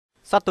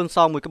សត្វទុនស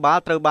ងមួយក្បាល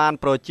ត្រូវបាន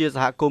ប្រជាស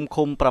ហគមន៍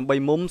ឃុំ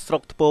8មុំស្រុ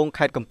កថ្ពង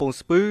ខេត្តកំពង់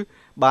ស្ពឺ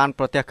បាន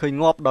ប្រទះឃើញ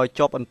ងាប់ដោយ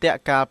ជាប់អន្ទាក់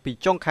កាលពី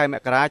ចុងខែម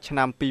ករាឆ្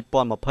នាំ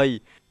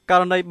2020ក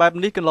រណីបែប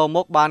នេះកន្លងម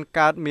កបាន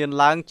កើតមាន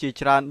ឡើងជា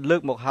ច្រើនលើ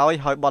កមកហើយ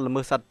បទល្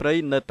មើសសត្វព្រៃ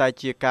នៅតែ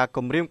ជាការ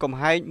គំរាមកំ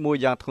ហែងមួយ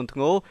យ៉ាងធ្ងន់ធ្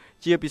ងរ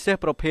ជាពិសេស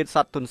ប្រភេទស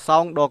ត្វទុនសោ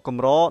ងដ៏ក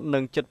ម្រនិ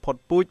ងជិតផុត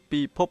ពូជពី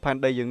ភពផែន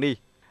ដីយ៉ាងនេះ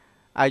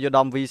អាយុ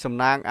ដំវីសំ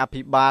ណាងអ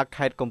ភិបាល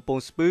ខេត្តកំព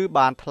ង់ស្ពឺ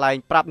បានថ្លែង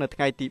ប្រាប់នៅថ្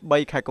ងៃទី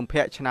3ខែកុម្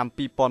ភៈឆ្នាំ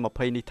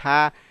2020នេះថា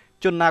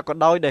ជនណាក៏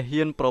ដោយដែល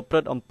ហ៊ានប្រព្រឹ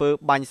ត្តអំពើ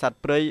បាញ់សត្វ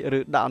ព្រៃឬ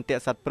ដាក់អន្ទា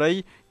ក់សត្វព្រៃ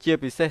ជា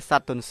ពិសេសស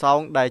ត្វទុនសោង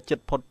ដែលជិត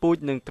ផុតពូជ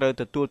នឹងត្រូវ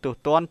ទទួលទោស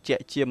ទណ្ឌជា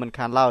ក់ជាមិន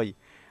ខានឡើយ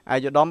អា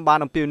យុដំបាន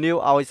អំពាវនាវ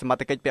ឲ្យសមត្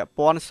ថកិច្ចពាក់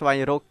ព័ន្ធស្វែង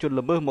រកជន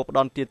ល្មើសមកផ្ដ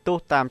ន្ទាទោស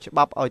តាមច្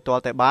បាប់ឲ្យទា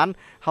ល់តែបាន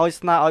ហើយ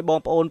ស្នើឲ្យបង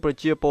ប្អូនប្រ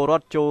ជាពលរ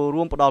ដ្ឋចូល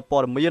រួមផ្ដល់ព័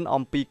ត៌មាន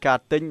អំពីការ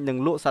ទិញនិង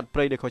លក់សត្វព្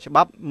រៃដោយខុសច្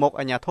បាប់មក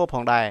អាជ្ញាធរផ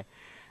ងដែរ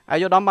អា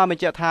យុដំបានប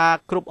ញ្ជាក់ថា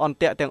គ្រប់អន្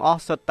ទាក់ទាំងអ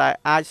ស់សុទ្ធតែ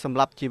អាចសម្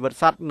លាប់ជីវិត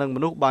សត្វនិងម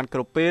នុស្សបានគ្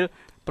រប់ពេល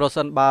ប្រ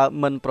សិនបើ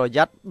មិនប្រ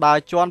យ័ត្នដើរ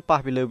ជន់ប៉ះ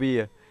ពីលើវា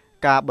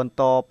ការបន្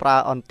តប្រើ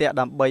អន្ទាក់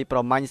ដើម្បីប្រ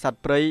មាញ់សត្វ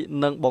ព្រៃ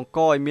និងបង្ក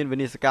ឲ្យមានវិ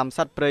នាសកម្មស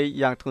ត្វព្រៃ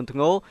យ៉ាងធ្ងន់ធ្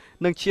ងរ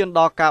និងឈានដ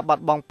ល់ការបា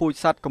ត់បង់ពូជ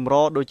សត្វកម្រ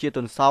ដូចជា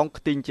ទុនសោង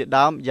ខ្ទីងជា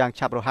ដើមយ៉ាង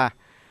ឆាប់រហ័ស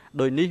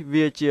ដោយនេះ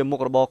វាជាមុខ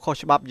របរខុស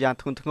ច្បាប់យ៉ាង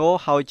ធ្ងន់ធ្ងរ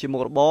ហើយជាមុ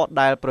ខរបរ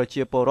ដែលប្រ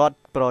ជាពលរដ្ឋ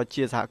ប្រ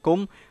ជាសហគម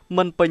ន៍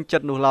មិនពេញចិ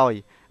ត្តនោះឡើយ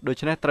ដូ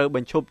ច្នេះត្រូវប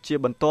ញ្ឈប់ជា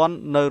បន្ទាន់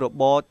នៅរ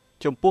បរ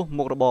ចំពោះ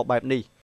មុខរបរបែបនេះ